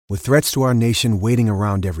With threats to our nation waiting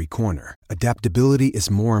around every corner, adaptability is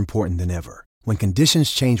more important than ever. When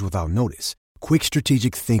conditions change without notice, quick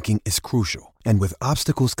strategic thinking is crucial. And with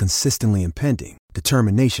obstacles consistently impending,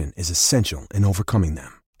 determination is essential in overcoming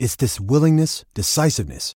them. It's this willingness,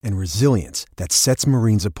 decisiveness, and resilience that sets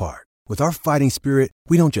Marines apart. With our fighting spirit,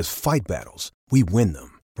 we don't just fight battles, we win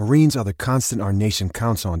them. Marines are the constant our nation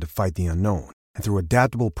counts on to fight the unknown. And through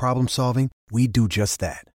adaptable problem solving, we do just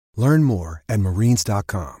that. Learn more at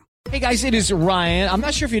marines.com. Hey guys, it is Ryan. I'm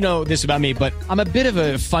not sure if you know this about me, but I'm a bit of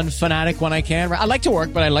a fun fanatic when I can. I like to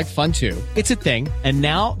work, but I like fun too. It's a thing. And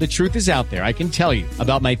now the truth is out there. I can tell you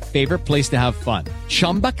about my favorite place to have fun.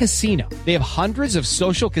 Chumba Casino. They have hundreds of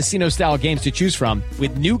social casino style games to choose from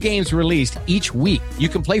with new games released each week. You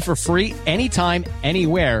can play for free anytime,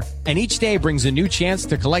 anywhere. And each day brings a new chance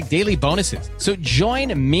to collect daily bonuses. So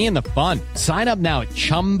join me in the fun. Sign up now at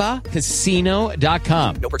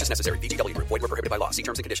ChumbaCasino.com. No purchase necessary. VGW. Void where prohibited by law. See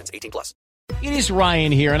terms and conditions. 18+. It is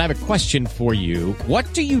Ryan here, and I have a question for you.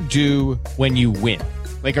 What do you do when you win?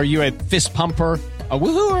 Like, are you a fist pumper, a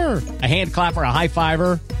woohooer, a hand clapper, a high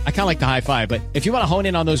fiver? I kind of like the high five, but if you want to hone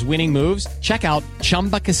in on those winning moves, check out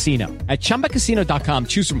Chumba Casino. At ChumbaCasino.com,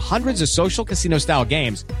 choose from hundreds of social casino style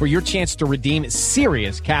games for your chance to redeem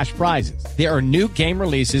serious cash prizes. There are new game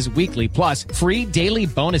releases weekly, plus free daily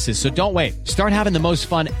bonuses. So don't wait. Start having the most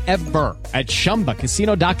fun ever at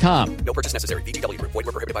ChumbaCasino.com. No purchase necessary. VGW. Void where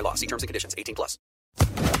prohibited by law. See terms and conditions. 18+.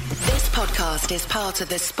 This podcast is part of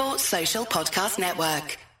the Sports Social Podcast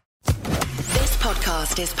Network. This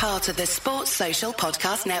podcast is part of the Sports Social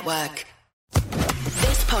Podcast Network.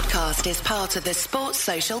 This podcast is part of the Sports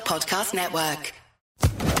Social Podcast Network.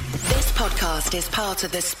 This podcast is part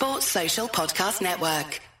of the Sports Social Podcast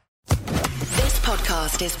Network. This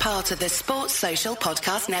podcast is part of the Sports Social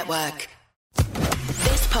Podcast Network.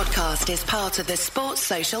 This podcast is part of the Sports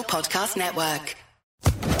Social Podcast Network.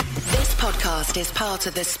 This podcast is part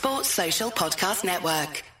of the Sports Social Podcast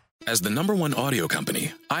Network. As the #1 audio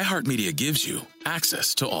company, iHeartMedia gives you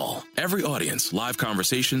access to all. Every audience, live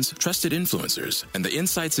conversations, trusted influencers, and the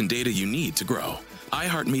insights and data you need to grow.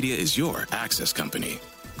 iHeartMedia is your access company.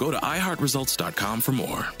 Go to iHeartResults.com for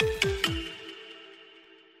more.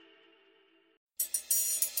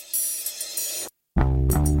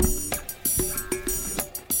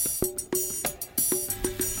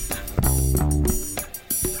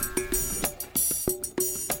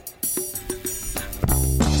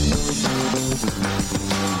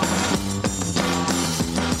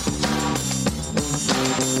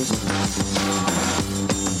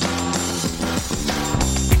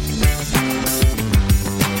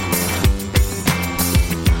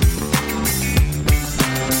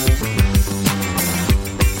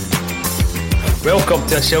 Welcome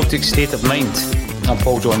to A Celtic State of Mind. I'm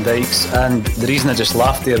Paul John Dykes, and the reason I just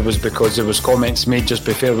laughed there was because there was comments made just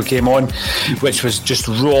before we came on, which was just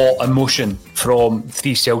raw emotion from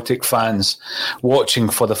 3 Celtic fans watching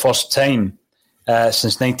for the first time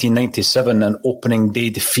since 1997 an opening day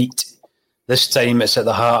defeat. This time it's at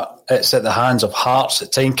the hands of Hearts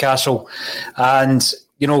at Tynecastle, and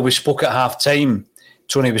you know, we spoke at half time,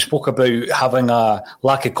 Tony. We spoke about having a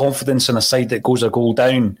lack of confidence in a side that goes a goal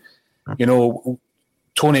down. You know,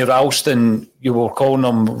 Tony Ralston, you were calling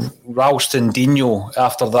him Ralston Dino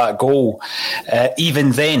after that goal.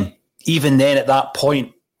 Even then at that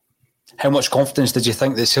point, how much confidence did you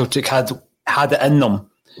think that Celtic had it in them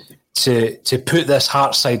to put this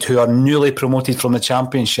Hearts side, who are newly promoted from the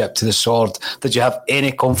Championship, to the sword? Did you have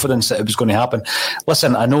any confidence that it was going to happen?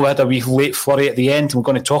 Listen, I know we had a wee late flurry at the end. We're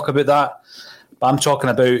going to talk about that. But I'm talking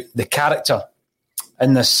about the character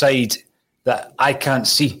in this side that I can't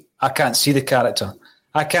see. I can't see the character.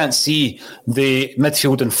 I can't see the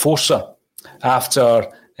midfield enforcer after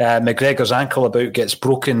McGregor's ankle about gets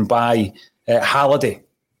broken by Halliday.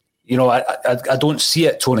 You know, I don't see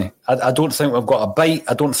it, Tony. I don't think we've got a bite.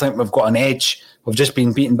 I don't think we've got an edge. We've just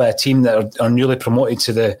been beaten by a team that are newly promoted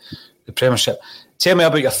to the Premiership. Tell me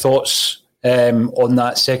about your thoughts on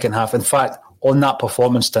that second half. In fact, on that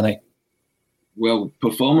performance tonight. Well,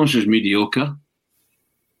 performance was mediocre.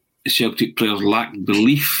 The Celtic players lacked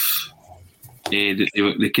belief that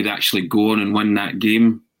they could actually go on and win that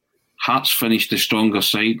game. Hearts finished the stronger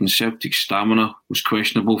side, and Celtic's stamina was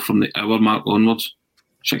questionable from the hour mark onwards.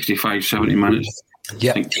 65, 70 minutes.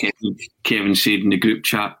 Yep. I think Kevin said in the group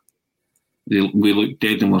chat, we looked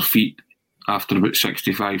dead on our feet after about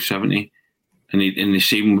 65, 70. And the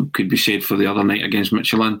same could be said for the other night against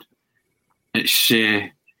Midtjylland. It's,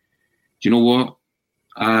 do you know what?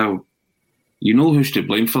 You know who's to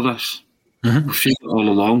blame for this. Mm-hmm. We've said it all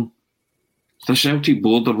along. The Celtic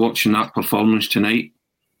board are watching that performance tonight.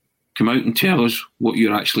 Come out and tell us what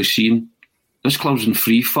you're actually seeing. This club's in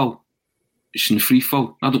free fall. It's in free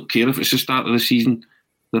fall. I don't care if it's the start of the season.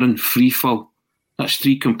 They're in free fall. That's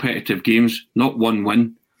 3 competitive games, not 1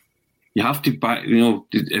 win. You have to back,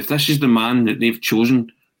 if this is the man that they've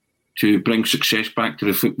chosen to bring success back to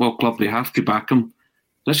the football club, they have to back him.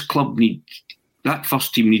 This club that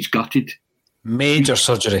first team needs gutted. Major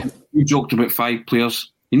surgery. You joked about 5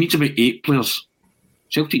 players. He needs about 8 players.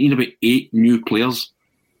 Celtic need about 8 new players.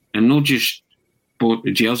 And not just both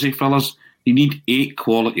the jersey fellas. You need 8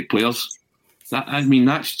 quality players. That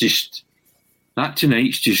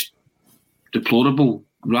tonight's just deplorable.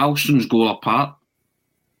 Ralston's goal apart.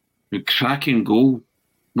 A cracking goal.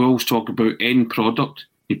 We always talk about end product.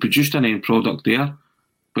 He produced an end product there.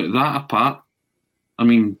 But that apart,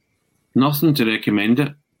 nothing to recommend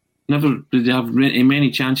it. Never did they have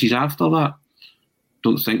many chances after that.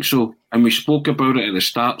 Don't think so. And we spoke about it at the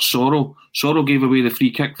start. Sorrow gave away the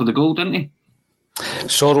free kick for the goal, didn't he?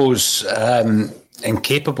 Sorrow's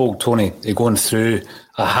incapable, Tony, of going through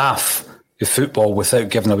a half of football without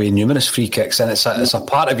giving away numerous free kicks, and it's a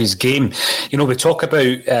part of his game. We talk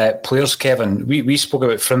about players, Kevin. We spoke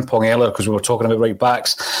about Frimpong earlier because we were talking about right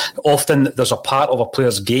backs. Often there's a part of a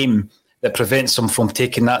player's game that prevents him from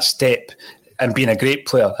taking that step and being a great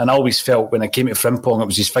player. And I always felt when it came to Frimpong, it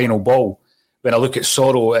was his final ball. When I look at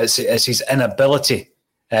Sorrow, it's his inability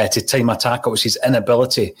to time attack. It was his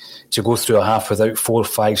inability to go through a half without 4,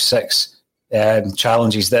 5, 6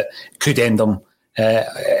 challenges that could end them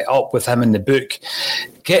up with him in the book.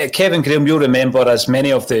 Kevin Graham, you'll remember, as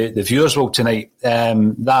many of the viewers will tonight,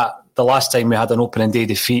 that the last time we had an opening day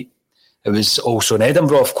defeat, it was also in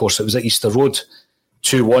Edinburgh, of course. It was at Easter Road,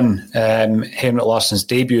 2-1, Henrik Larsson's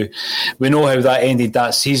debut. We know how that ended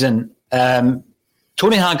that season.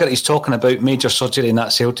 Tony Haggerty's talking about major surgery in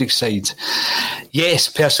that Celtic side. Yes,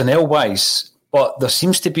 personnel-wise, but there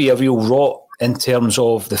seems to be a real rot in terms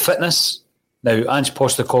of the fitness. Now, Ange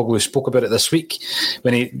Postecoglou spoke about it this week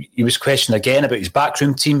when he was questioned again about his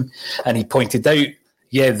backroom team, and he pointed out,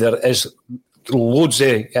 there is loads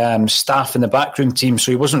of staff in the backroom team,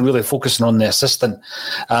 so he wasn't really focusing on the assistant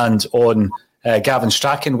and on Gavin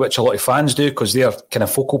Strachan, which a lot of fans do because they're kind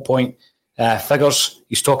of focal point figures.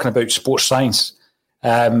 He's talking about sports science.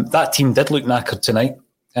 That team did look knackered tonight,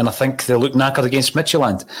 and I think they look knackered against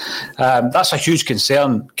Midtjylland. That's a huge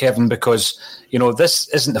concern, Kevin, because this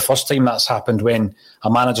isn't the first time that's happened when a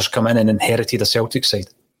manager's come in and inherited a Celtic side.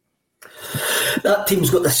 That team's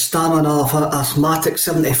got the stamina of an asthmatic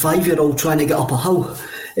 75-year-old trying to get up a hill.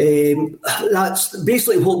 That's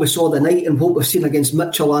basically what we saw tonight, and what we've seen against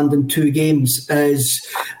Midtjylland in 2 games is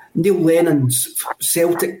Neil Lennon's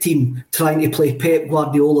Celtic team trying to play Pep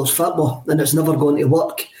Guardiola's football, and it's never going to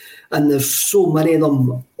work. And there's so many of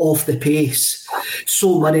them off the pace,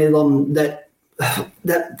 so many of them that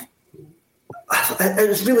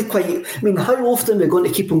it's really quite. How often are we going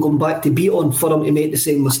to keep on going back to Bulletin for them to make the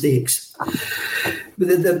same mistakes?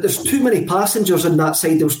 There's too many passengers in that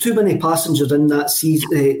side. There was too many passengers in that season,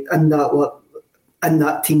 in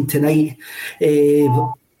that team tonight.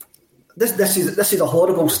 This is a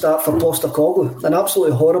horrible start for Postecoglou, an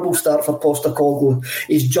absolutely horrible start for Postecoglou.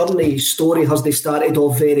 His journey, his story has started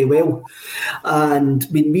off very well, and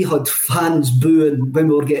we had fans booing when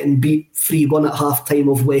we were getting beat 3-1 at half time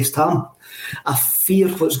of West Ham. I fear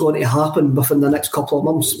what's going to happen within the next couple of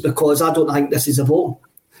months, because I don't think this is a vote.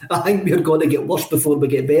 I think we're going to get worse before we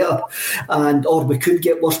get better, or we could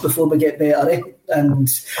get worse before we get better. And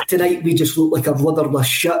tonight we just look like a rudderless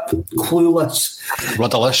ship, clueless.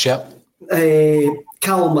 Rudderless ship.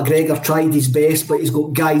 Callum McGregor tried his best, but he's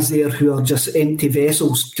got guys there who are just empty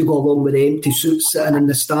vessels to go along with the empty suits sitting in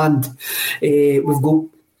the stand. We've got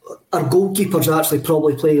our goalkeepers actually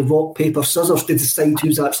probably play rock, paper, scissors to decide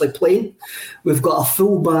who's actually playing. We've got a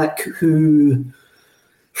full-back who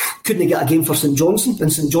couldn't get a game for St Johnstone,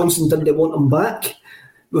 and St Johnstone didn't want him back.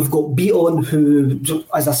 We've got Beaton, who,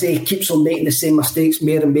 as I say, keeps on making the same mistakes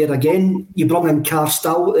more and more again. You bring in Carl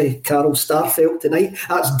Starfelt tonight.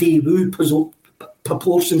 That's Daewoo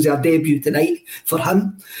proportions of a debut tonight for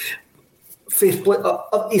him.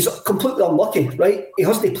 He's completely unlucky, right? He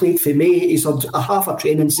hasn't played for me. He's had a half a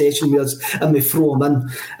training session with us, and we throw him in,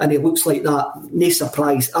 and he looks like that. No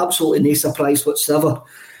surprise, absolutely no surprise whatsoever.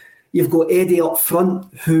 You've got Eddie up front,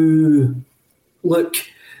 who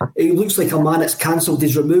he looks like a man that's cancelled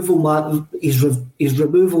his removal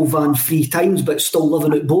van 3 times, but still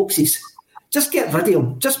living out boxes. Just get rid of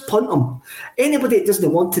him. Just punt him. Anybody that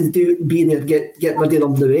doesn't want to be there, get rid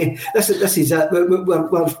of them now. This is it.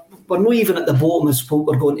 We're not even at the bottom as what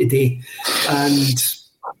we're going to do. And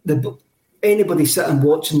anybody sitting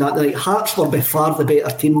watching that night, Hearts were by far the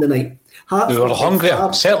better team tonight. They were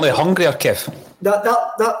hungrier, certainly hungrier, Kev.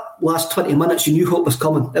 that last 20 minutes, you knew what was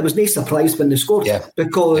coming. It was no surprise when they scored,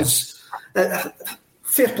 because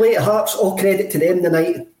fair play to Hearts, all credit to them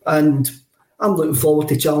tonight, and I'm looking forward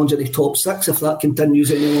to challenging the top 6 if that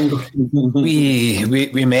continues any longer.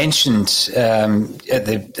 We mentioned at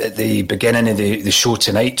the beginning of the show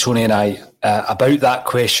tonight, Tony and I, about that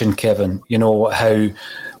question, Kevin. You know, how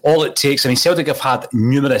all it takes. I mean, Celtic have had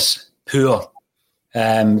numerous poor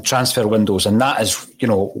transfer windows, and that is, you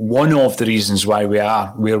know, one of the reasons why we are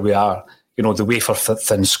where we are. You know, the wafer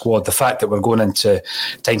thin squad, the fact that we're going into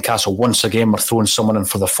Tynecastle once again, we're throwing someone in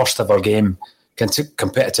for the first ever game,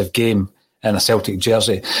 competitive game in a Celtic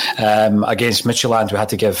jersey. Against Midtjylland, we had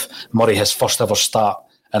to give Murray his first ever start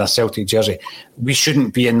in a Celtic jersey. We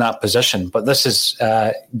shouldn't be in that position, but this is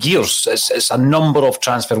gears. It's a number of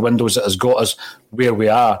transfer windows that has got us where we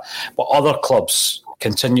are. But other clubs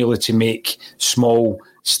continually to make small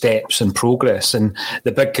steps in progress. And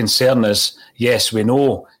the big concern is, yes, we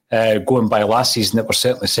know going by last season that we're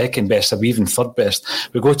certainly second best or even third best.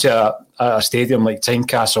 We go to a stadium like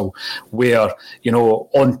Tynecastle where, you know,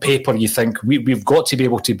 on paper you think we've got to be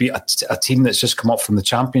able to beat a team that's just come up from the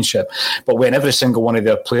Championship. But when every single one of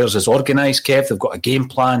their players is organised, Kev, they've got a game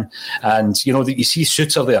plan, and, you know, that you see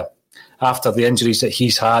Suter there after the injuries that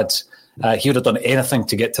he's had. He would have done anything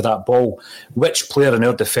to get to that ball. Which player in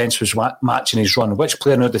our defence was matching his run? Which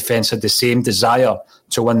player in our defence had the same desire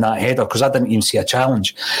to win that header? Because I didn't even see a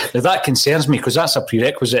challenge. Now, that concerns me, because that's a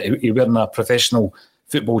prerequisite. You're wearing a professional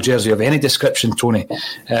football jersey of any description, Tony.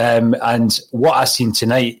 And what I seen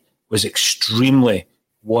tonight was extremely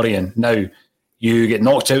worrying. Now, you get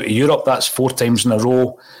knocked out of Europe, that's 4 times in a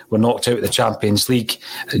row. We're knocked out of the Champions League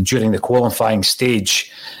during the qualifying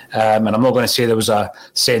stage. And I'm not going to say there was a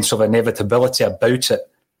sense of inevitability about it,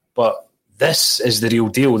 but this is the real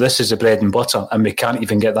deal. This is the bread and butter, and we can't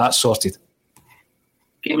even get that sorted.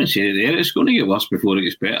 Kevin said it there, it's going to get worse before it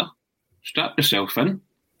gets better. Strap yourself in.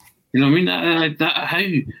 You know what I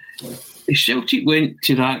mean? How Celtic went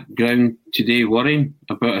to that ground today worrying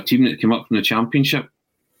about a team that came up from the Championship.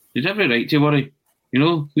 They'd every right to worry. You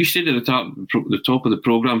know, we said at the top of the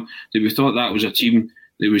programme that we thought that was a team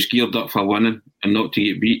that was geared up for winning and not to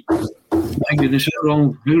get beat. My goodness, how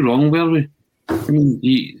wrong were we? I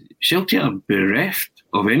mean, Celtic are bereft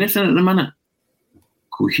of anything at the minute.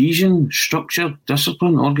 Cohesion, structure,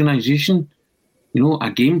 discipline, organisation, you know,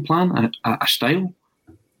 a game plan, a style,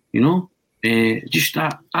 you know. Just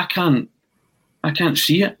that, I can't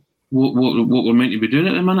see it, what we're meant to be doing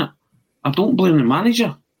at the minute. I don't blame the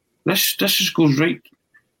manager. This just goes right.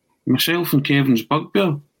 Myself and Kevin's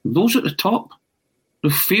bugbear. Those at the top,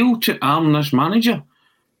 they've failed to arm this manager,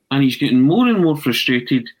 and he's getting more and more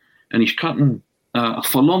frustrated, and he's cutting a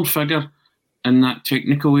forlorn figure in that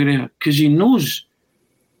technical area because he knows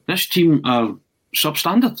this team are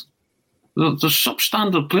substandard. There's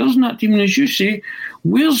substandard players in that team, and as you say,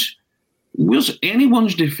 where's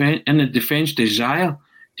anyone's in the defence desire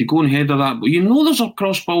to go and header that? But you know there's a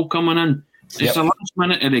cross ball coming in. It's the last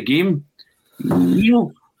minute of the game. You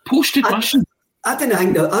know, posted mission. I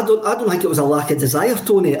don't think it was a lack of desire,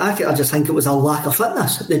 Tony. I just think it was a lack of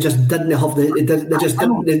fitness. They just didn't have they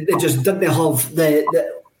just didn't have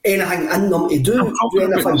the anything in them to do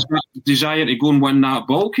anything. Desire to go and win that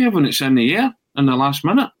ball, Kevin. It's in the air in the last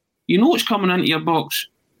minute. You know it's coming into your box.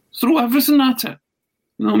 Throw everything at it.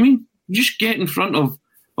 You know what I mean? Just get in front of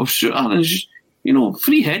Suter and just, you know,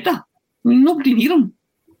 free header. I mean, nobody near him.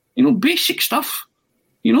 You know, basic stuff.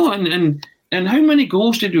 You know, and how many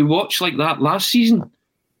goals did we watch like that last season?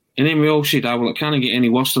 And then we all said, well, it can't get any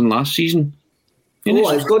worse than last season. And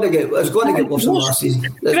it's going to get worse than last season.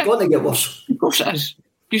 It's going to get worse. Of course it is.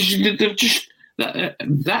 Because they're just,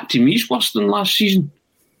 that to me is worse than last season.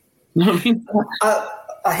 You know what I mean?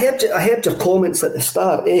 I heard your comments at the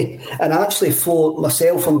start, and actually for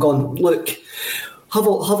myself, I'm going, look, have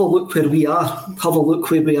a look where we are. Have a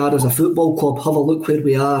look where we are as a football club. Have a look where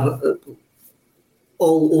we are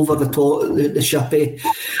all over the ship.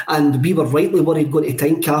 And we were rightly worried going to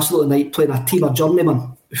Tynecastle tonight playing a team of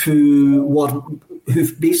journeymen who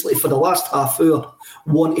basically for the last half hour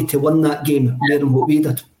wanted to win that game more than what we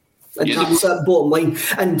did. And that's that bottom line.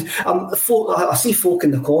 And I see folk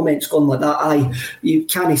in the comments going like that, you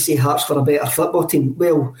can't say Hearts for a better football team.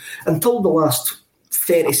 Well, until the last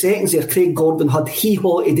 30 seconds there, Craig Gordon had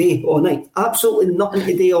hee-haw today all night. Absolutely nothing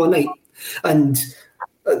today all night. And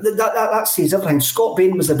that says everything. Scott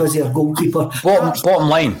Bain was the busier goalkeeper. Bottom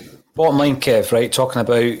line, Kev, right, talking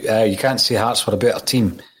about you can't say Hearts for a better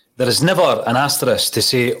team. There is never an asterisk to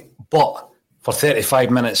say, but for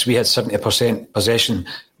 35 minutes we had 70% possession,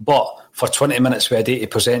 but for 20 minutes we had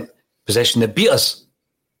 80% possession. They beat us.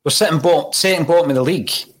 We're sitting bottom of the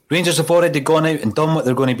league, Rangers have already gone out and done what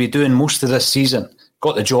they're going to be doing most of this season,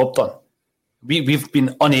 got the job done. We've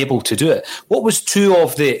been unable to do it. What was two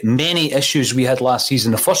of the many issues we had last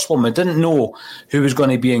season? The first one, we didn't know who was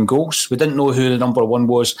going to be in goals. We didn't know who the number one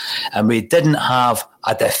was. And we didn't have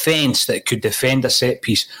a defence that could defend a set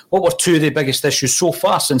piece. What were two of the biggest issues so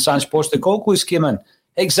far since Ange Postecoglou's came in?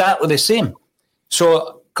 Exactly the same. So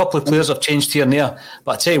a couple of players have changed here and there.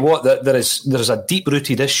 But I tell you what, there is a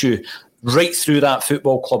deep-rooted issue right through that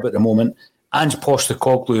football club at the moment. Ange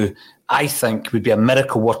Postecoglou, I think, would be a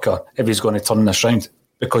miracle worker if he's going to turn this round,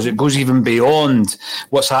 because it goes even beyond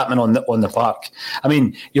what's happening on the park. I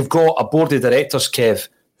mean, you've got a board of directors, Kev,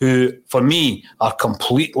 who, for me, are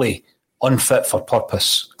completely unfit for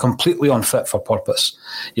purpose. Completely unfit for purpose.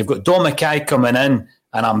 You've got Don Mackay coming in,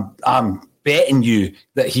 and I'm betting you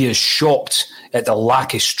that he is shocked at the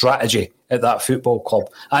lack of strategy at that football club.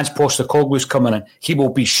 Ange Postecoglou's coming in. He will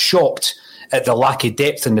be shocked at the lack of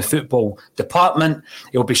depth in the football department.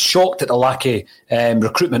 He'll be shocked at the lack of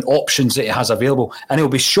recruitment options that he has available. And he'll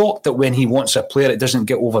be shocked that when he wants a player, it doesn't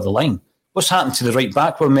get over the line. What's happened to the right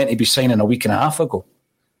back we're meant to be signing a week and a half ago?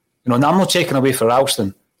 You know, and I'm not taking away for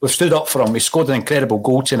Ralston. We've stood up for him. He scored an incredible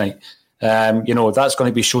goal tonight. That's going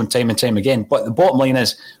to be shown time and time again. But the bottom line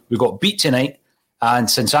is, we got beat tonight. And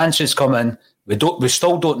since Ange has come in, we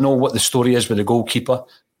still don't know what the story is with the goalkeeper.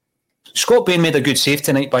 Scott Bain made a good save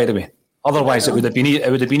tonight, by the way. Otherwise, it would have been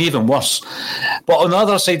even worse. But on the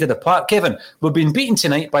other side of the park, Kevin, we've been beaten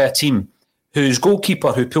tonight by a team whose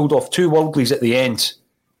goalkeeper, who pulled off two worldlies at the end,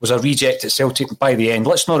 was a reject at Celtic by the end.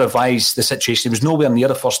 Let's not revise the situation. He was nowhere near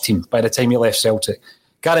the first team by the time he left Celtic.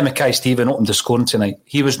 Gary Mackay-Steven opened the scoring tonight.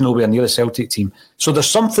 He was nowhere near the Celtic team. So there's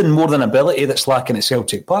something more than ability that's lacking at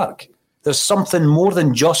Celtic Park. There's something more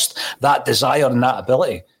than just that desire and that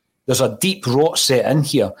ability. There's a deep rot set in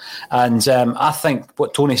here. And I think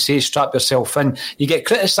what Tony says, strap yourself in. You get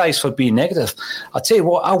criticised for being negative. I'll tell you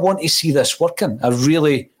what, I want to see this working. I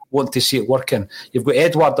really want to see it working. You've got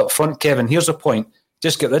Edouard up front, Kevin. Here's the point.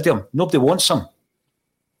 Just get rid of him. Nobody wants him.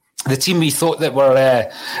 The team we thought that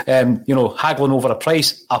were haggling over a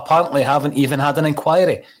price apparently haven't even had an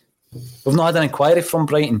inquiry. We've not had an inquiry from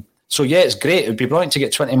Brighton. So, yeah, it's great. It would be brilliant to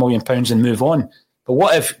get £20 million and move on. But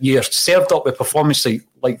what if you're served up with performances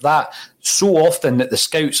like that so often that the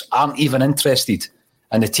scouts aren't even interested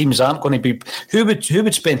and the teams aren't going to be... Who would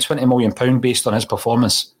spend £20 million based on his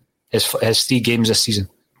performance, his 3 games this season?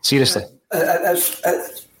 Seriously. I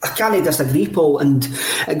can't disagree, Paul, and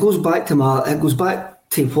it goes back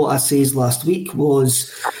to what I said last week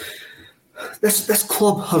was... This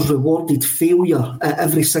club has rewarded failure at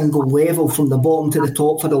every single level from the bottom to the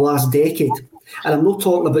top for the last decade. And I'm not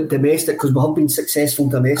talking about domestic because we have been successful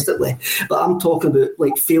domestically, but I'm talking about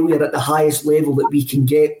like failure at the highest level that we can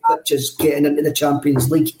get, which is getting into the Champions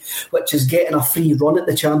League, which is getting a free run at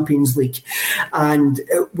the Champions League. And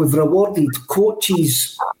we've rewarded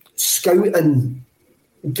coaches, scouting,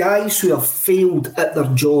 guys who have failed at their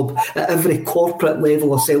job at every corporate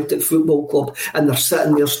level of Celtic Football Club, and they're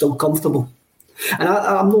sitting there still comfortable. And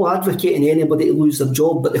I'm not advocating anybody to lose their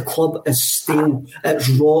job, but the club is stale, it's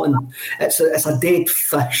rotten, it's a dead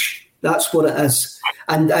fish. That's what it is,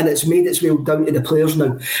 and it's made its way down to the players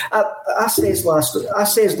now. I says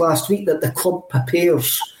last week that the club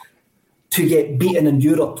prepares to get beaten in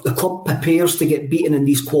Europe. The club prepares to get beaten in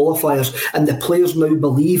these qualifiers, and the players now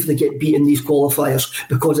believe they get beaten in these qualifiers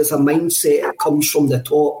because it's a mindset that comes from the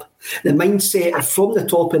top. The mindset from the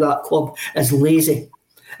top of that club is lazy,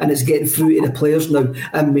 and it's getting through to the players now,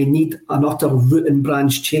 and we need an utter root and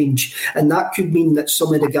branch change. And that could mean that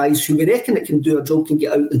some of the guys who we reckon that can do a job can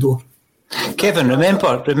get out the door. Kevin,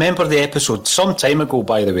 remember the episode some time ago,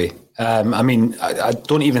 by the way. I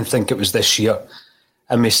don't even think it was this year.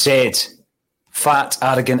 And we said fat,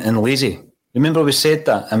 arrogant and lazy. Remember we said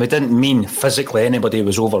that? And we didn't mean physically anybody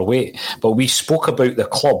was overweight, but we spoke about the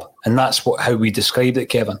club, and that's how we described it,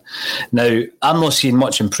 Kevin. Now, I'm not seeing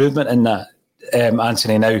much improvement in that,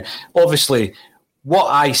 Anthony. Now, obviously, what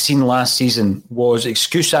I seen last season was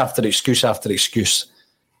excuse after excuse after excuse,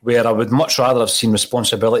 where I would much rather have seen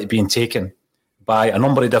responsibility being taken by a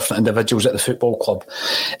number of different individuals at the football club.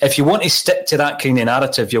 If you want to stick to that kind of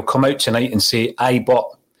narrative, you'll come out tonight and say, but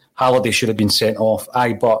Halliday should have been sent off.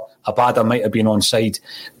 But Abada might have been onside.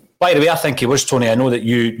 By the way, I think he was, Tony. I know that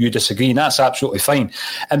you disagree, and that's absolutely fine.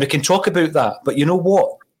 And we can talk about that. But you know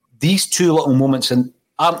what? These two little moments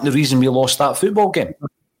aren't the reason we lost that football game.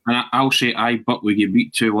 And I'll say but we get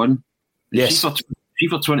beat 2-1. Yes. For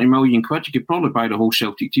 £20 million, you could probably buy the whole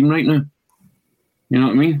Celtic team right now. You know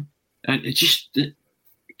what I mean? It's just...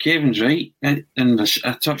 Kevin's right. And I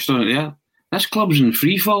touched on it there. This club's in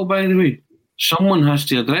free fall, by the way. Someone has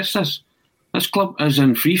to address this. This club is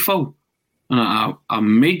in free fall and a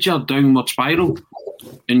major downward spiral,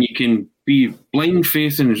 and you can be blind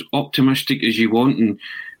faith and as optimistic as you want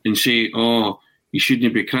and say, oh, you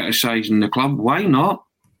shouldn't be criticising the club. Why not?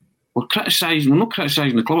 We're not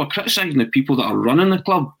criticising the club, we're criticising the people that are running the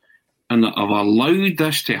club and that have allowed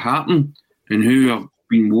this to happen and who have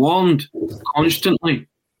been warned constantly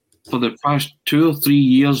for the past 2 or 3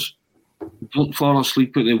 years. Don't fall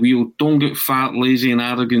asleep at the wheel, don't get fat, lazy and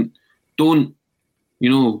arrogant, don't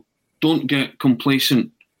get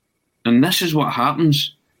complacent. And this is what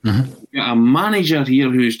happens. Mm-hmm. You get a manager here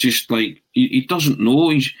who's just like, he doesn't know.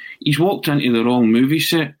 He's walked into the wrong movie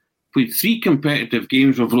set, played 3 competitive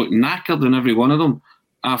games, we've looked knackered in every one of them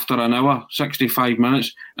after an hour, 65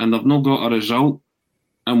 minutes, and they've not got a result.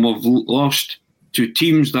 And we've lost to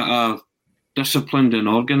teams that are disciplined and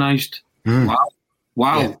organised.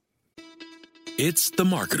 Wow. Yeah. It's the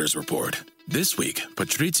Marketer's Report. This week,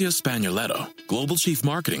 Patrizio Spagnoletto, Global Chief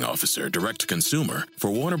Marketing Officer, Direct-to-Consumer for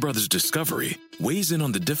Warner Brothers Discovery, weighs in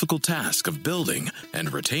on the difficult task of building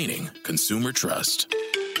and retaining consumer trust.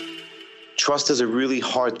 Trust is a really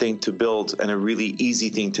hard thing to build and a really easy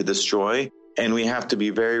thing to destroy, and we have to be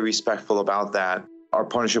very respectful about that. Our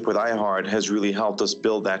partnership with iHeart has really helped us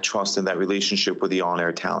build that trust and that relationship with the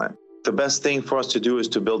on-air talent. The best thing for us to do is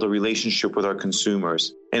to build a relationship with our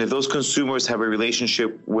consumers. And if those consumers have a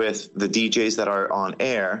relationship with the DJs that are on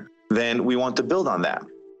air, then we want to build on that.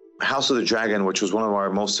 House of the Dragon, which was one of our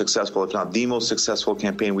most successful, if not the most successful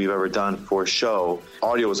campaign we've ever done for a show,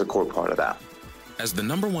 audio is a core part of that. As the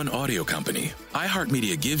 #1 audio company,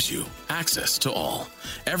 iHeartMedia gives you access to all.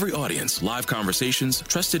 Every audience, live conversations,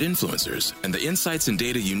 trusted influencers, and the insights and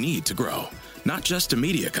data you need to grow. Not just a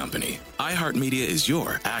media company, iHeartMedia is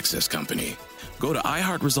your access company. Go to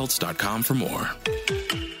iHeartResults.com for more.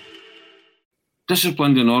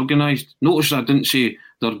 Disciplined and organised. Notice I didn't say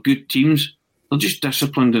they're good teams. They're just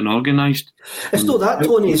disciplined and organised. It's not that,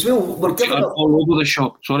 Tony, as well. We're giving up all over the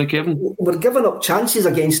shop. Sorry, Kevin. We're giving up chances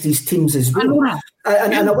against these teams as well.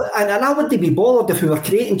 And I wouldn't be bothered if we were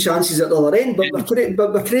creating chances at the other end, but we're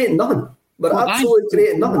creating nothing. We're absolutely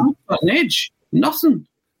creating nothing. An edge, nothing.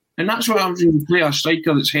 And that's why I'm going to play a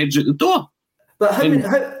striker that's heads at the door. But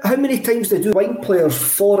how many times do wing players,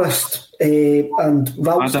 Forrest and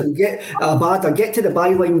Ralston, get to the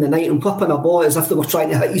byline the night and whip in a ball as if they were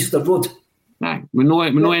trying to hit Easter Road? Aye, we know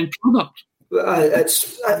end product.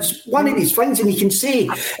 It's one of these things, and you can say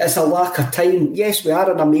it's a lack of time. Yes, we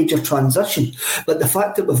are in a major transition, but the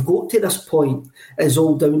fact that we've got to this point is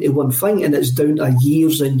all down to one thing, and it's down to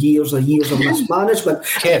years and years and years of mismanagement,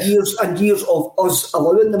 years and years of us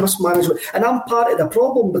allowing the mismanagement. And I'm part of the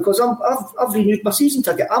problem because I've renewed my season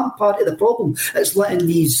ticket. I'm part of the problem. It's letting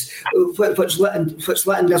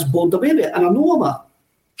letting this board away with it, and I know I'm at.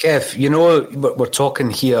 Kev, we're talking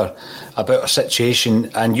here about a situation,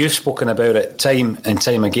 and you've spoken about it time and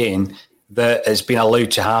time again, that it's been allowed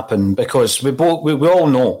to happen because we all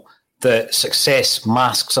know that success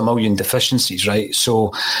masks a million deficiencies, right?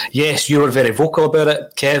 So, yes, you were very vocal about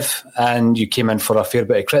it, Kev, and you came in for a fair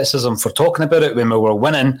bit of criticism for talking about it when we were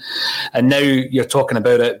winning, and now you're talking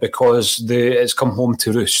about it because it's come home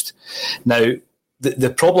to roost. Now, the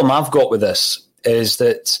problem I've got with this is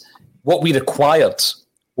that what we required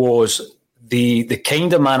was the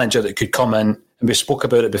kind of manager that could come in, and we spoke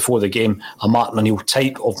about it before the game, a Martin O'Neill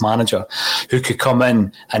type of manager who could come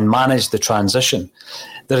in and manage the transition.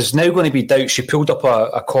 There is now going to be doubt. She pulled up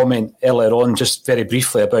a comment earlier on, just very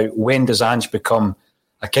briefly, about when does Ange become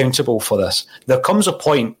accountable for this. There comes a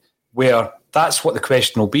point where that's what the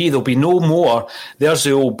question will be. There'll be no more, there's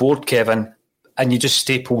the old board, Kevin, and you just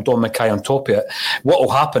staple Don Mackay on top of it. What will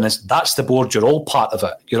happen is that's the board, you're all part of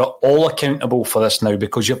it. You're all accountable for this now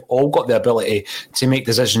because you've all got the ability to make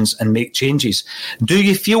decisions and make changes. Do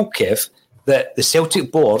you feel, Kev, that the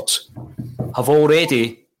Celtic board have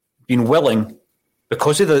already been willing,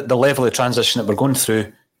 because of the level of transition that we're going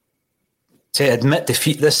through, to admit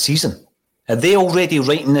defeat this season? Are they already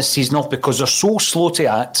writing this season off because they're so slow to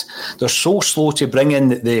act, they're so slow to bring in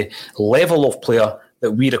the level of player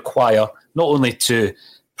that we require, not only to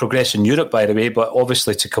progress in Europe, by the way, but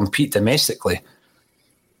obviously to compete domestically?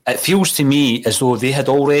 It feels to me as though they had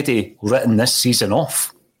already written this season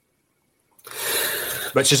off,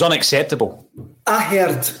 which is unacceptable. I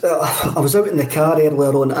heard, I was out in the car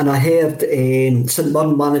earlier on, and I heard St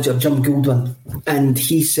Mirren manager Jim Goodwin, and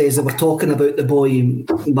he says they were talking about the boy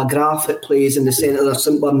McGrath that plays in the centre of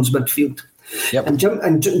St Mirren's midfield. Yep.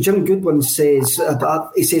 And Jim Goodwin says,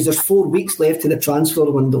 he says there's 4 weeks left in the transfer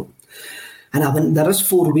window. And I went, there is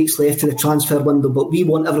 4 weeks left to the transfer window, but we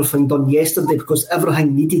want everything done yesterday because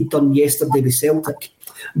everything needed done yesterday with Celtic.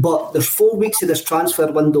 But there's 4 weeks of this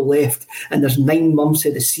transfer window left, and there's 9 months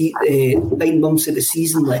of the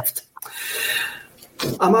season left.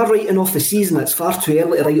 Am I writing off the season? It's far too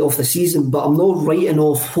early to write off the season, but I'm not writing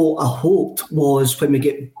off what I hoped was when we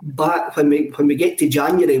get back, when we get to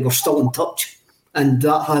January, we're still in touch. And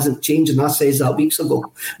that hasn't changed, and I said that weeks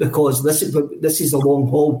ago, because this is a long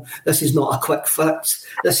haul. This is not a quick fix.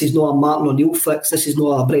 This is not a Martin O'Neill fix. This is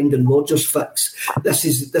not a Brendan Rodgers fix. This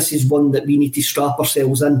is one that we need to strap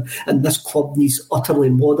ourselves in, and this club needs utterly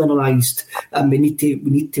modernised. And we need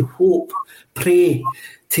to hope, pray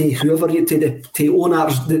to whoever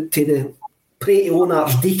pray to own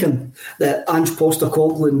Archdeacon that Ange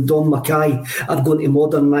Postecoglou and Don Mackay are going to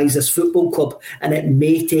modernise this football club, and it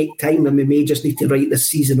may take time, and we may just need to write this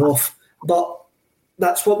season off. But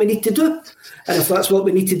that's what we need to do, and if that's what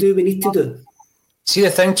we need to do, we need to do. See,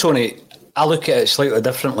 the thing, Tony, I look at it slightly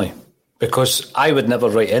differently, because I would never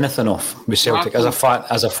write anything off with Celtic as a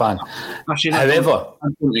fan. However, I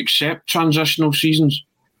don't accept transitional seasons.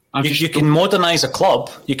 You can modernise a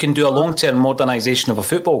club. You can do a long-term modernisation of a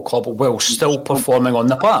football club while still performing on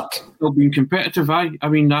the park. Still being competitive, I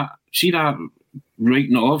mean, that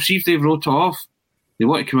writing it off. See if they wrote it off. They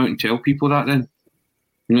want to come out and tell people that then.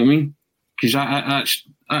 You know what I mean? Because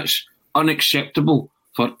that's unacceptable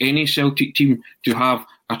for any Celtic team to have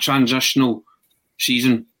a transitional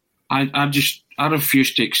season. I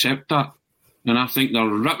refuse to accept that. And I think they're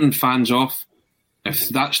ripping fans off if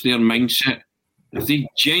that's their mindset. If they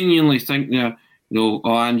genuinely think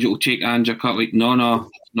Ange will take Ange a cut, like, no,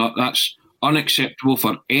 that's unacceptable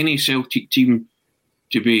for any Celtic team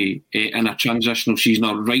to be in a transitional season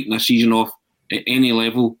or writing a season off at any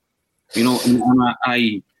level.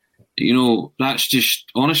 That's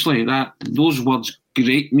just, honestly, those words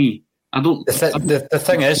grate me. I don't. The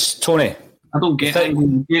thing is, Tony, I don't get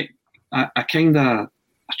it. I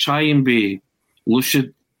try and be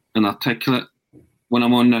lucid and articulate when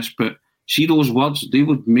I'm on this, but see those words, they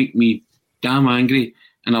would make me damn angry.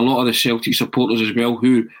 And a lot of the Celtic supporters as well,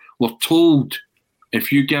 who were told,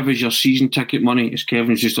 if you give us your season ticket money, as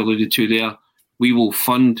Kevin's just alluded to there, we will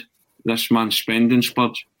fund this man's spending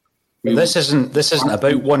splurge. This isn't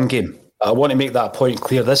about one game. I want to make that point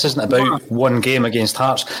clear. This isn't about one game against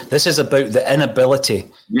Hearts. This is about the inability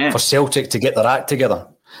for Celtic to get their act together.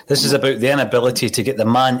 This is about the inability to get the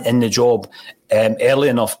man in the job early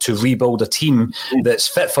enough to rebuild a team that's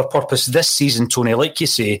fit for purpose this season, Tony, like you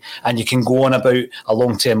say, and you can go on about a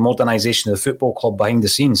long-term modernisation of the football club behind the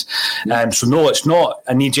scenes. So no, it's not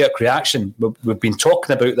a knee-jerk reaction. We've been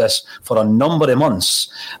talking about this for a number of months,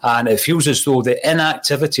 and it feels as though the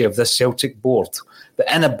inactivity of this Celtic board,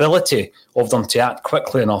 the inability of them to act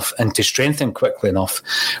quickly enough and to strengthen quickly enough,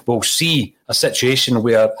 will see a situation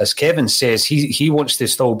where, as Kevin says, he wants to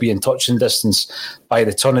still be in touch and distance by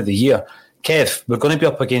the turn of the year. Kev, we're going to be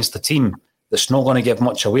up against a team that's not going to give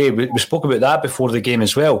much away. We spoke about that before the game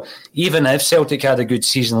as well. Even if Celtic had a good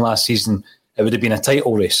season last season, it would have been a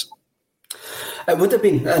title race. It would have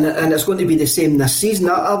been, and it's going to be the same this season.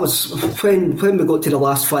 I was, when we got to the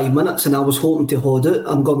last 5 minutes and I was hoping to hold it,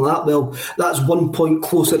 I'm going like, well, that's 1 point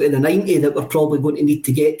closer to the 90 that we're probably going to need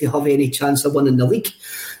to get to have any chance of winning the league.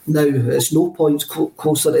 Now, it's no points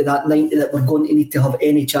closer to that 90 that we're going to need to have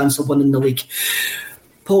any chance of winning the league.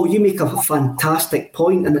 Paul, you make a fantastic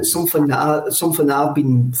point, and it's something that I've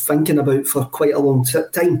been thinking about for quite a long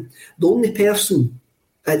time. The only person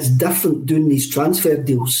that's different doing these transfer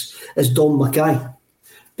deals is Don Mackay.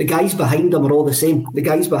 The guys behind him are all the same. The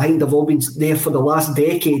guys behind have all been there for the last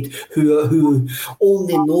decade, who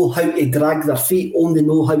only know how to drag their feet, only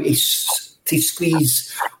know how to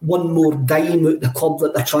squeeze one more dime out the club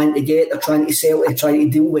that they're trying to get, they're trying to sell, they're trying to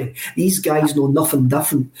deal with. These guys know nothing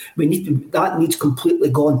different. That needs completely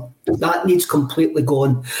gone. That needs completely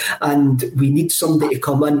gone. And we need somebody to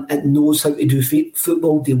come in and knows how to do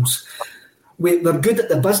football deals. We're good at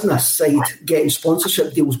the business side, getting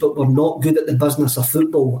sponsorship deals, but we're not good at the business of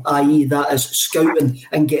football, i.e. that is scouting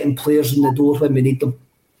and getting players in the door when we need them.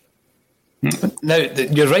 Now,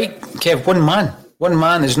 you're right, Kev, One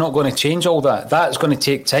man is not going to change all that. That's going to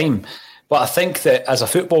take time. But I think that as a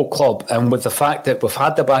football club, and with the fact that we've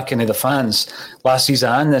had the backing of the fans last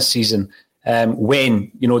season and this season,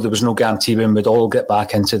 when there was no guarantee when we'd all get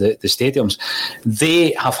back into the stadiums,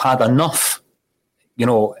 they have had enough,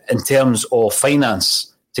 in terms of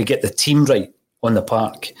finance to get the team right on the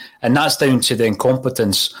park. And that's down to the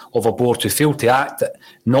incompetence of a board who failed to act,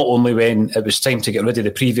 not only when it was time to get rid of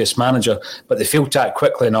the previous manager, but they failed to act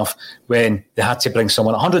quickly enough when they had to bring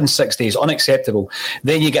someone. 106 days, unacceptable.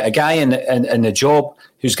 Then you get a guy in the job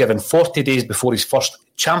who's given 40 days before his first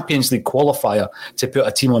Champions League qualifier to put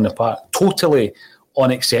a team on the park. Totally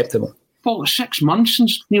unacceptable. Well, 6 months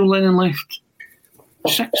since Neil Lennon left.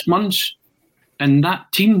 6 months. And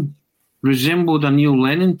that team resembled a Neil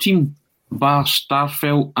Lennon team, bar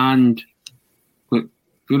Starfelt and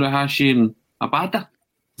Furuhashi and Abada.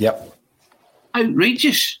 Yep.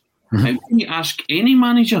 Outrageous. How can you ask any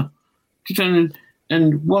manager to try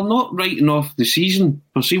and we're not writing off the season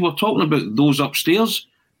per se. We're talking about those upstairs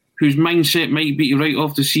whose mindset might be to write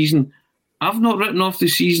off the season. I've not written off the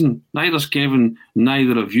season, neither's Kevin,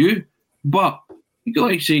 neither of you. But you got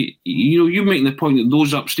to say, you're making the point that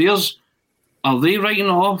those upstairs, are they writing it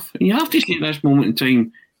off? And you have to say at this moment in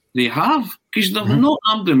time, they have, because they've not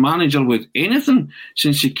armed the manager with anything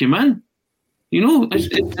since he came in.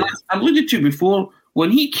 I alluded to before,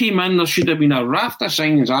 when he came in, there should have been a raft of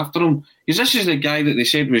signings after him, because this is the guy that they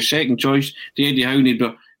said was second choice to Eddie Howe, and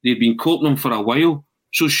they'd been courting him for a while.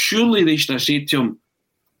 So surely they should have said to him,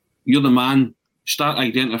 you're the man, start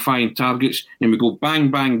identifying targets, and we go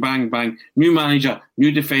bang, bang, bang, bang. New manager,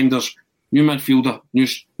 new defenders, new midfielder,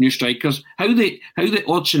 new strikers. How the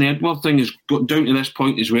Odsonne Edouard thing has got down to this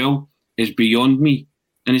point as well is beyond me.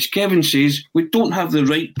 And as Kevin says, we don't have the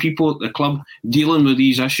right people at the club dealing with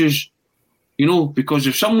these issues. Because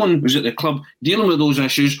if someone was at the club dealing with those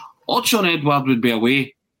issues, Odsonne Edouard would be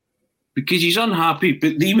away because he's unhappy.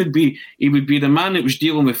 But he would be the man that was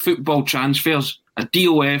dealing with football transfers, a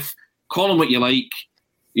DOF, call him what you like,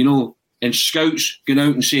 and scouts going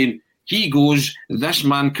out and saying, he goes, this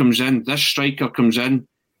man comes in, this striker comes in.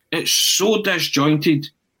 It's so disjointed,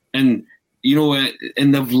 and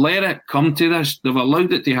and they've let it come to this. They've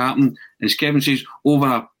allowed it to happen, as Kevin says,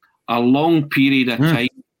 over a long period of time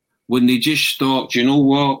when they just thought, 10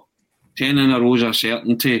 in a row is a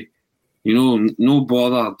certainty. No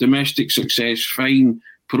bother, domestic success, fine,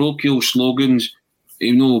 parochial slogans,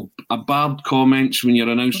 barbed comments when you're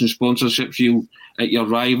announcing sponsorships at your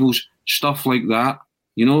rivals, stuff like that,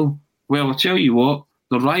 Well, I'll tell you what,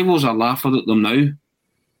 the rivals are laughing at them now,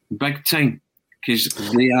 big time, because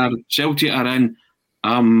Celtic are in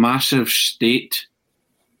a massive state,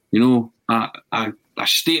 a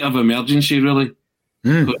state of emergency, really.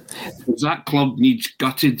 Because that club needs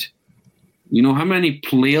gutted. How many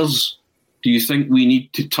players do you think we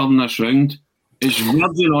need to turn this round? It's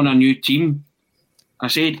Virgin on a new team. I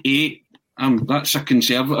said 8. That's a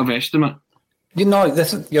conservative estimate.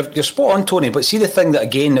 You're spot on, Tony, but see the thing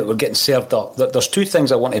that we're getting served up, there's two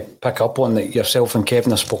things I want to pick up on that yourself and Kevin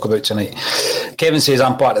have spoke about tonight. Kevin says,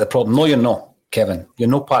 I'm part of the problem. No, you're not, Kevin. You're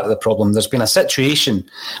not part of the problem. There's been a situation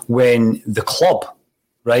when the club,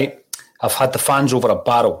 right, have had the fans over a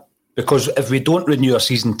barrel, because if we don't renew our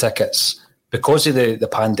season tickets because of the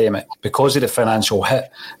pandemic, because of the financial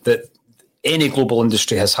hit that any global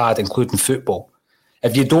industry has had, including football,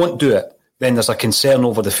 if you don't do it, then there's a concern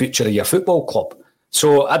over the future of your football club.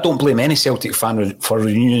 So I don't blame any Celtic fan for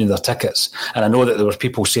renewing their tickets. And I know that there were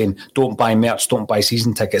people saying, don't buy merch, don't buy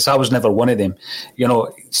season tickets. I was never one of them.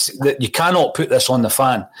 You cannot put this on the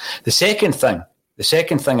fan. The second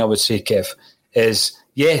thing I would say, Kev, is,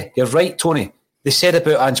 yeah, you're right, Tony. They said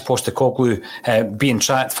about Ange Postecoglou being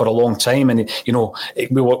tracked for a long time, and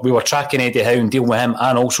we were tracking Eddie Howe and dealing with him,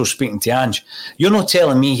 and also speaking to Ange. You're not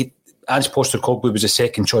telling me Ange Postecoglou was the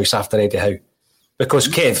second choice after Eddie Howe, because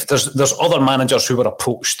Kev, there's other managers who were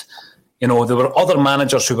approached. There were other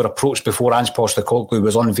managers who were approached before Ange Postecoglou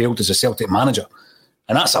was unveiled as a Celtic manager.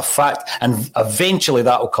 And that's a fact. And eventually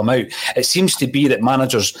that will come out. It seems to be that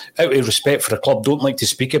managers, out of respect for the club, don't like to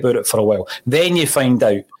speak about it for a while. Then you find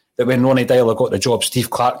out that when Ronnie Dyler got the job, Steve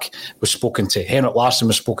Clark was spoken to, Henrik Larsson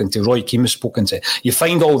was spoken to, Roy Keane was spoken to. You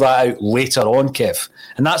find all that out later on, Kev.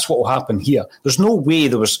 And that's what will happen here. There's no way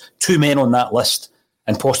there was 2 men on that list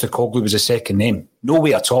and Postecoglou was the second name. No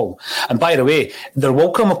way at all. And by the way, there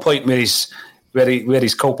will come a point where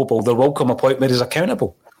he's culpable. There will come a point where he's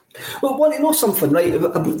accountable. Well, want to know something, right?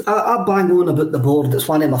 I bang on about the board. It's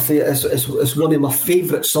one of my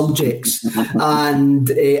favourite subjects, and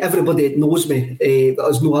everybody that knows me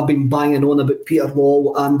I've been banging on about Peter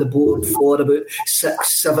Wall and the board for about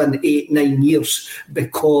 6, 7, 8, 9 years,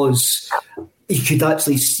 because you could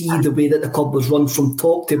actually see the way that the club was run from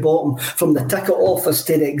top to bottom, from the ticket office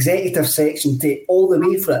to the executive section to all the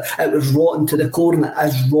way for it. It was rotten to the core, and it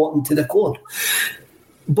is rotten to the core.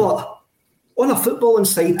 But on a footballing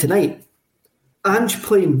side tonight, Ange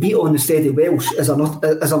playing beat on the steady Welsh is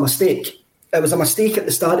a mistake. It was a mistake at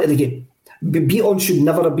the start of the game. Beaton should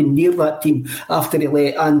never have been near that team after he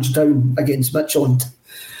let Ange down against Midtjylland.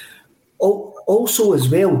 Also, as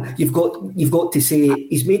well, you've got to say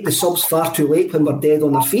he's made the subs far too late when we're dead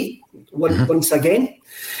on our feet once again,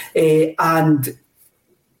 and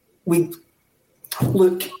we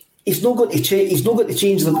look. He's not going to change. He's not going to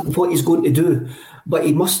change what he's going to do, but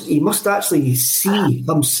he must actually see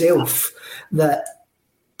himself that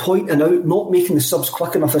pointing out not making the subs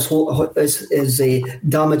quick enough is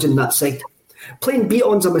damaging that side. Playing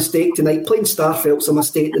Beaton's a mistake tonight. Playing Starfelt's a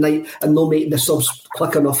mistake tonight, and not making the subs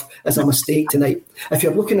quick enough is a mistake tonight. If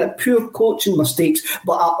you're looking at pure coaching mistakes,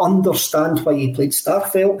 but I understand why he played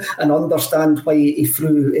Starfelt and understand why he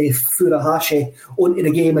threw Furuhashi onto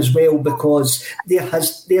the game as well, because they're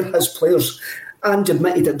his players. And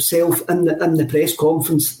admitted himself in the press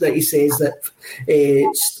conference that he says that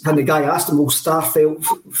when the guy asked him, "Will Starfelt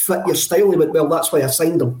fit your style?" He went, "Well, that's why I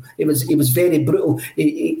signed him." He was very brutal.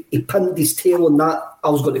 He pinned his tail on that. I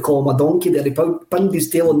was going to call him a donkey there. He pinned his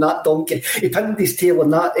tail on that donkey. He pinned his tail on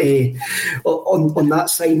that on that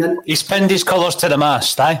sign-in. He's pinned his colours to the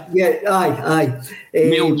mast, aye? Yeah, aye.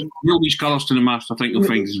 Nailed his colours to the mast, I think you'll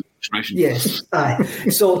find his expression. Yes, aye.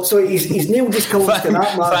 So he's nailed his colours to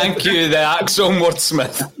that mast. Thank you, the Axel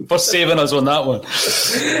wordsmith, for saving us on that one.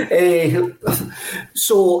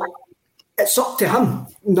 So it's up to him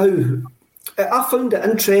now. I found it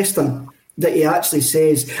interesting that he actually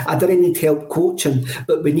says, "I didn't need help coaching,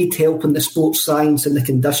 but we need help in the sports science and the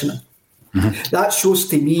conditioning." Mm-hmm. That shows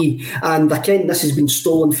to me, and again, this has been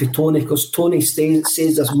stolen from Tony, because Tony says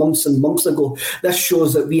this months and months ago. This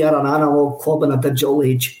shows that we are an analogue club in a digital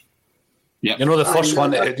age. Yeah, you're not the first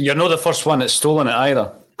one. You're not the first one that's stolen it either.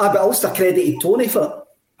 But at least I credited Tony for it.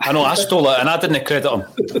 I know I stole it, and I didn't credit him.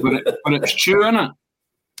 But it's true, isn't it?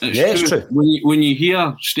 It's true. When you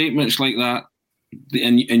hear statements like that,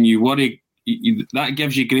 and you worry. That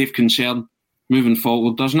gives you grave concern moving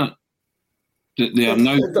forward, doesn't it? That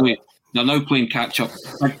they're now playing catch up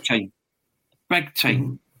big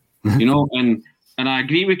time. Mm-hmm. You know, and I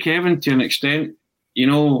agree with Kevin to an extent. You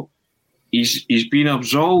know, he's been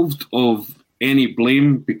absolved of any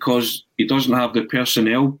blame because he doesn't have the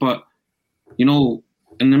personnel. But you know,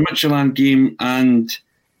 in the Midtjylland game and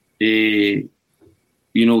you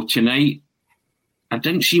know, tonight, I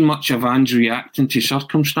didn't see much of Ange reacting to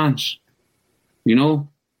circumstance. You know,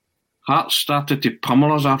 Hearts started to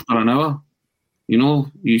pummel us after an hour. You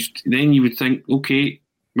know, then you would think, okay,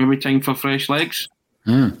 maybe time for fresh legs.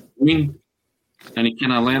 I mean, and he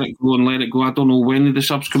kind of let it go. I don't know when did the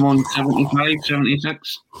subs come on, 75,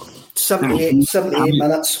 76? 78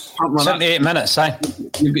 minutes. 78 minutes, aye.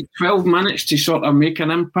 You've got 12 minutes to sort of make an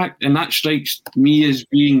impact, and that strikes me as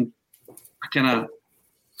being a kind of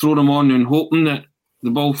throw them on and hoping that the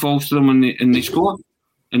ball falls to them and they score.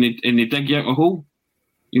 And they dig you out a hole,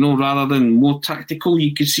 you know, rather than more tactical.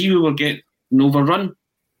 You could see we were getting overrun.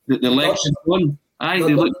 The legs had gone. Aye,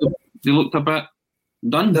 they looked a bit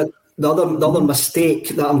done. The other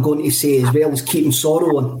mistake that I'm going to say as well is keeping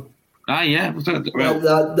Sorrow on. Aye, yeah.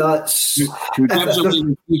 That's. Who gives away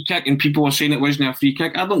the free kick, and people are saying it wasn't a free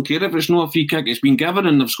kick. I don't care if it's not a free kick. It's been given,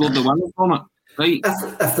 and they've scored the winner from it. Right.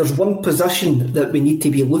 If there's one position that we need to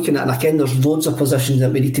be looking at, and again, there's loads of positions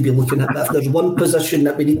that we need to be looking at, but if there's one position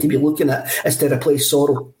that we need to be looking at, is to replace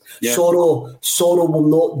Sorrow. Yeah. Sorrow will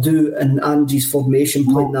not do in Ange's formation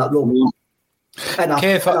playing that role. And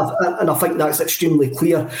I think that's extremely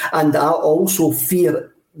clear. And I also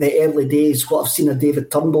fear the early days, what I've seen of David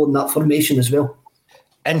Turnbull in that formation as well.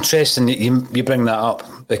 Interesting that you bring that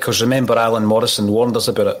up, because remember Alan Morrison warned us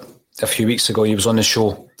about it a few weeks ago. He was on the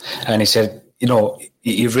show and he said, you know,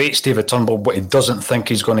 he rates David Turnbull, but he doesn't think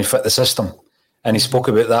he's going to fit the system. And he spoke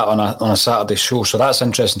about that on a Saturday show. So that's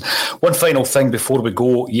interesting. One final thing before we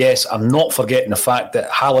go. Yes, I'm not forgetting the fact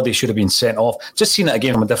that Halliday should have been sent off. Just seen it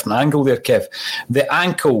again from a different angle there, Kev. The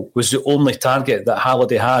ankle was the only target that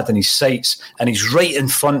Halliday had in his sights, and he's right in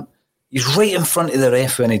front. He's right in front of the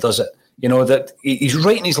ref when he does it. You know, that he's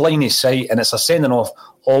right in his line of sight, and it's a sending off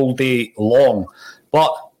all day long.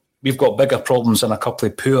 But we've got bigger problems and a couple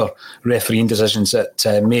of poor refereeing decisions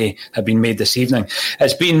that may have been made this evening.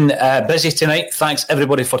 It's been busy tonight. Thanks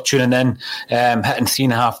everybody for tuning in, hitting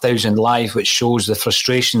 3,500 live, which shows the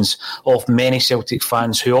frustrations of many Celtic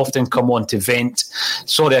fans who often come on to vent.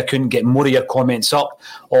 Sorry I couldn't get more of your comments up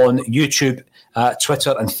on YouTube,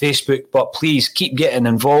 Twitter and Facebook, but please keep getting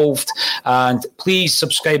involved, and please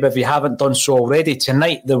subscribe if you haven't done so already.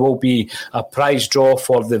 Tonight there will be a prize draw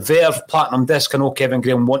for the Verve Platinum Disc. I know Kevin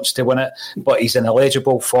Graham wants to win it, but he's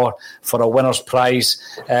ineligible for a winner's prize.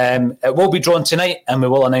 It will be drawn tonight, and we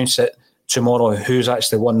will announce it tomorrow who's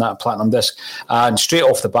actually won that platinum disc. And straight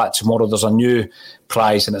off the bat tomorrow, there's a new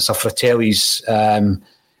prize, and it's a Fratelli's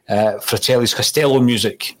Costello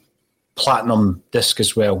Music platinum disc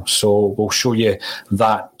as well. So we'll show you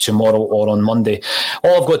that tomorrow or on Monday.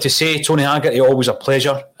 All I've got to say, Tony Haggerty, always a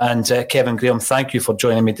pleasure. And Kevin Graham, thank you for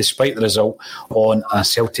joining me despite the result on A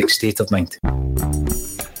Celtic State of Mind.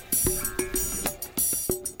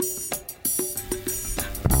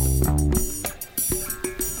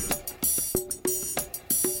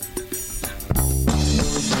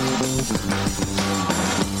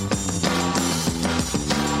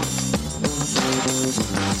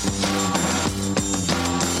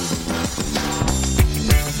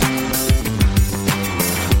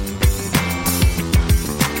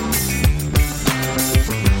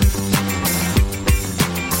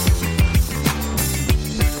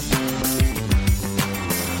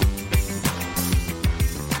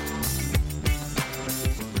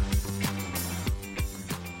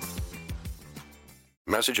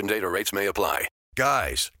 Message and data rates may apply.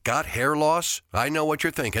 Guys, got hair loss? I know what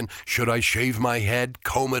you're thinking. Should I shave my head,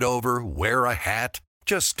 comb it over, wear a hat?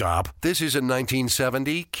 Just stop. This isn't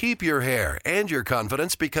 1970. Keep your hair and your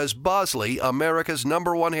confidence because Bosley, America's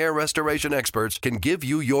 #1 hair restoration experts, can give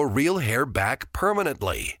you your real hair back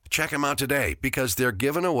permanently. Check them out today because they're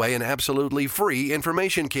giving away an absolutely free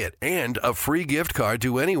information kit and a free gift card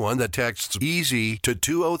to anyone that texts EASY to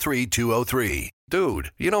 203203.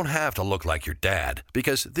 Dude, you don't have to look like your dad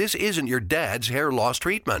because this isn't your dad's hair loss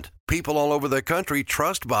treatment. People all over the country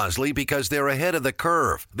trust Bosley because they're ahead of the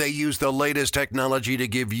curve. They use the latest technology to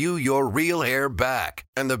give you your real hair back.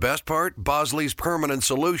 And the best part, Bosley's permanent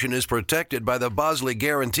solution is protected by the Bosley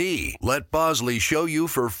Guarantee. Let Bosley show you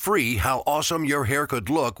for free how awesome your hair could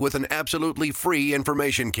look with an absolutely free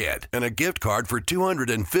information kit and a gift card for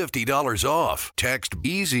 $250 off. Text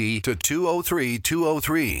EASY to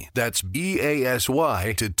 203203. That's BASY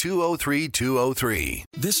to 203203.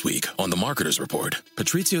 This week on The Marketer's Report,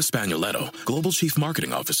 Patrizio Spagnoletto, Global Chief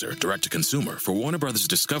Marketing Officer, Direct-to-Consumer for Warner Brothers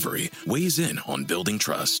Discovery, weighs in on building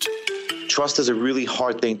trust. Trust is a really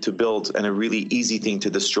hard thing to build and a really easy thing to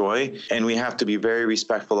destroy, and we have to be very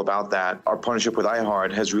respectful about that. Our partnership with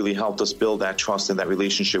iHeart has really helped us build that trust and that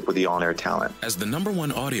relationship with the on-air talent. As the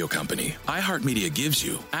 #1 audio company, iHeartMedia gives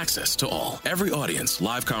you access to all. Every audience,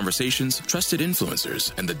 live conversations, trusted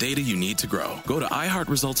influencers, and the data you need to grow. Go to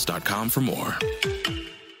iHeartResults.com for more.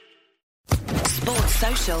 Sports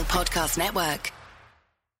Social Podcast Network.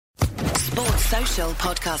 Sports Social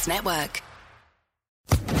Podcast Network.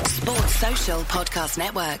 Sports Social Podcast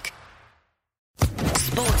Network.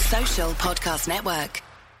 Sports Social Podcast Network.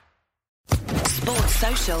 Sports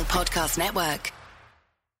Social Podcast Network.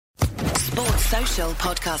 Sports Social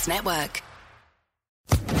Podcast Network.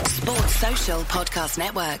 Sports Social Podcast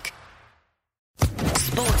Network.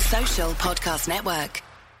 Sports Social Podcast Network.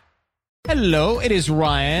 Hello, it is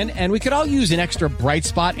Ryan, and we could all use an extra bright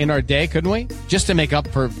spot in our day, couldn't we? Just to make up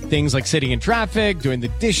for things like sitting in traffic, doing the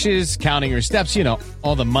dishes, counting your steps, you know,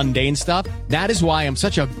 all the mundane stuff. That is why I'm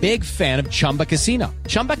such a big fan of Chumba Casino.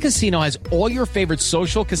 Chumba Casino has all your favorite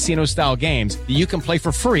social casino-style games that you can play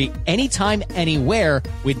for free anytime, anywhere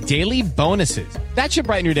with daily bonuses. That should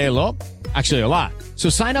brighten your day a little. Actually, a lot. So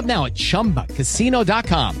sign up now at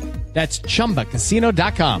ChumbaCasino.com. That's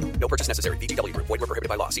ChumbaCasino.com. No purchase necessary. VGW Group. Void where prohibited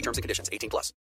by law. See terms and conditions. 18+.